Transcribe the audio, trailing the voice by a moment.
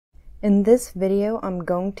In this video, I'm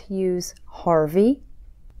going to use Harvey,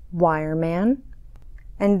 Wireman,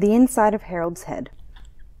 and the inside of Harold's head.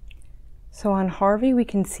 So on Harvey, we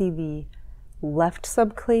can see the left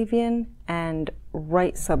subclavian and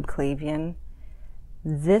right subclavian.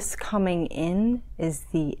 This coming in is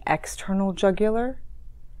the external jugular.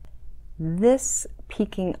 This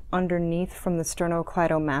peeking underneath from the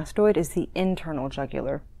sternocleidomastoid is the internal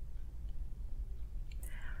jugular.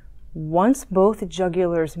 Once both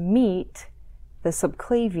jugulars meet the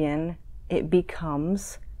subclavian, it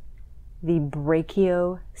becomes the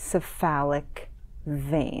brachiocephalic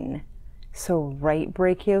vein. So right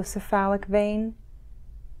brachiocephalic vein,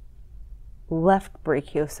 left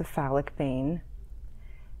brachiocephalic vein,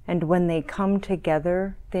 and when they come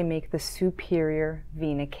together, they make the superior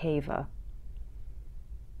vena cava.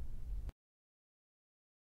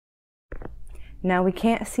 Now we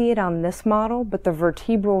can't see it on this model, but the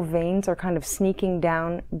vertebral veins are kind of sneaking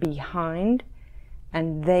down behind,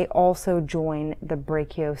 and they also join the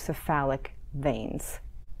brachiocephalic veins.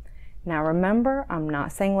 Now remember, I'm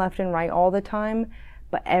not saying left and right all the time,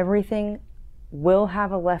 but everything will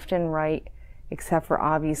have a left and right, except for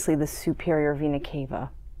obviously the superior vena cava.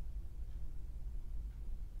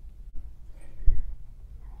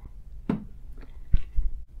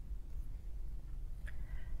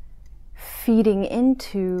 Feeding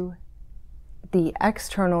into the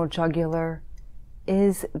external jugular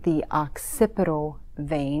is the occipital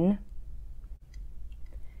vein,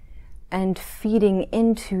 and feeding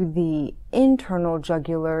into the internal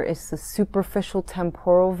jugular is the superficial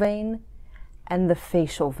temporal vein and the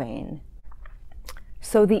facial vein.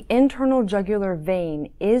 So the internal jugular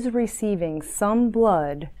vein is receiving some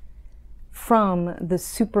blood from the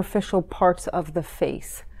superficial parts of the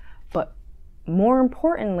face, but more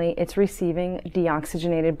importantly, it's receiving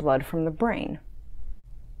deoxygenated blood from the brain.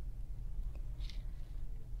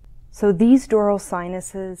 So these dural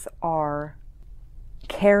sinuses are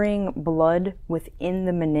carrying blood within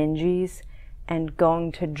the meninges and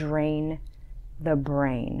going to drain the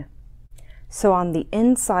brain. So on the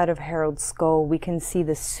inside of Harold's skull, we can see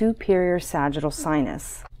the superior sagittal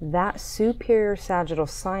sinus. That superior sagittal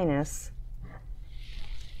sinus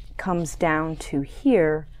comes down to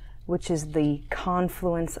here, which is the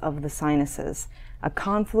confluence of the sinuses. A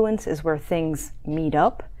confluence is where things meet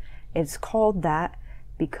up. It's called that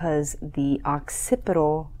because the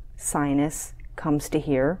occipital sinus comes to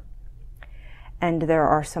here, and there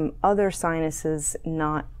are some other sinuses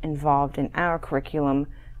not involved in our curriculum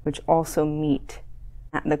which also meet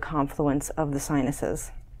at the confluence of the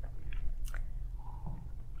sinuses.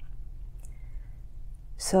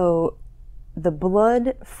 So the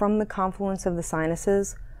blood from the confluence of the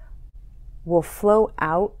sinuses will flow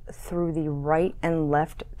out through the right and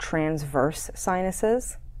left transverse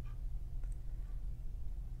sinuses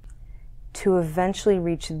to eventually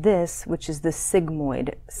reach this, which is the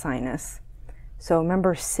sigmoid sinus. So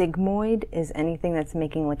remember, sigmoid is anything that's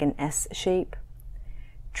making like an S shape.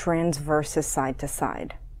 Transverse is side to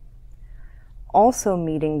side. Also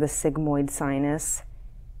meeting the sigmoid sinus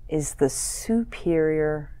is the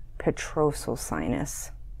superior petrosal sinus.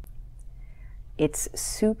 It's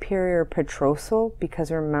superior petrosal because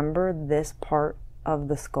remember, this part of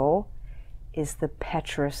the skull is the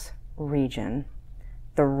petrous region,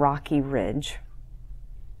 the rocky ridge.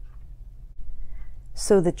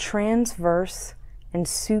 So the transverse and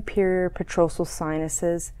superior petrosal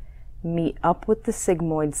sinuses meet up with the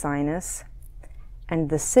sigmoid sinus, and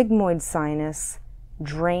the sigmoid sinus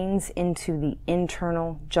drains into the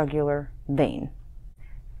internal jugular vein.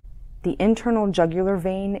 The internal jugular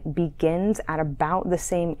vein begins at about the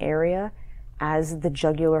same area as the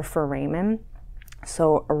jugular foramen,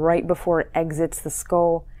 so right before it exits the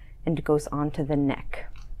skull and goes onto the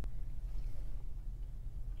neck.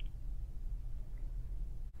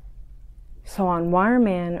 So on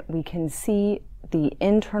Wireman, we can see the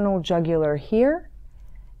internal jugular here,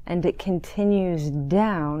 and it continues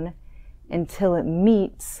down until it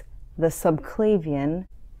meets the subclavian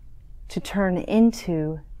to turn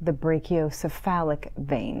into the brachiocephalic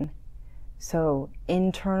vein. So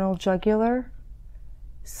internal jugular,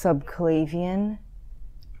 subclavian,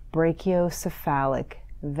 brachiocephalic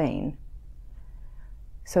vein.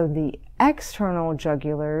 So the external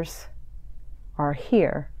jugulars are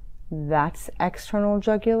here. That's external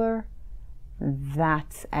jugular,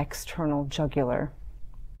 that's external jugular.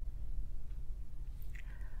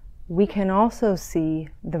 We can also see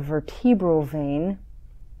the vertebral vein,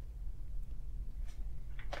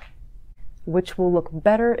 which will look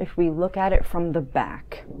better if we look at it from the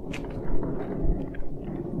back.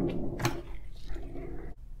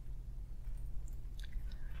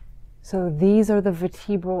 So these are the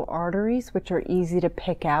vertebral arteries, which are easy to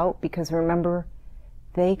pick out because remember,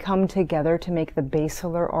 they come together to make the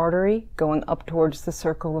basilar artery going up towards the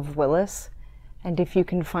circle of Willis. And if you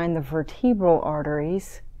can find the vertebral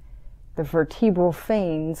arteries, the vertebral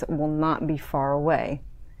veins will not be far away.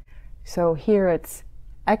 So here it's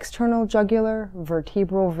external jugular,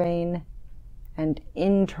 vertebral vein, and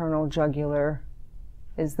internal jugular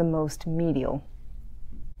is the most medial.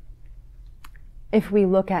 If we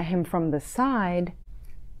look at him from the side,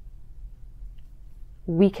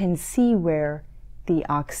 we can see where the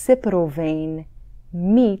occipital vein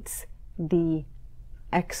meets the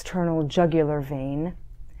external jugular vein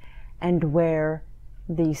and where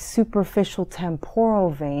the superficial temporal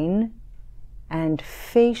vein and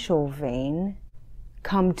facial vein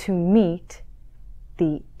come to meet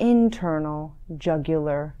the internal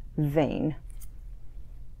jugular vein.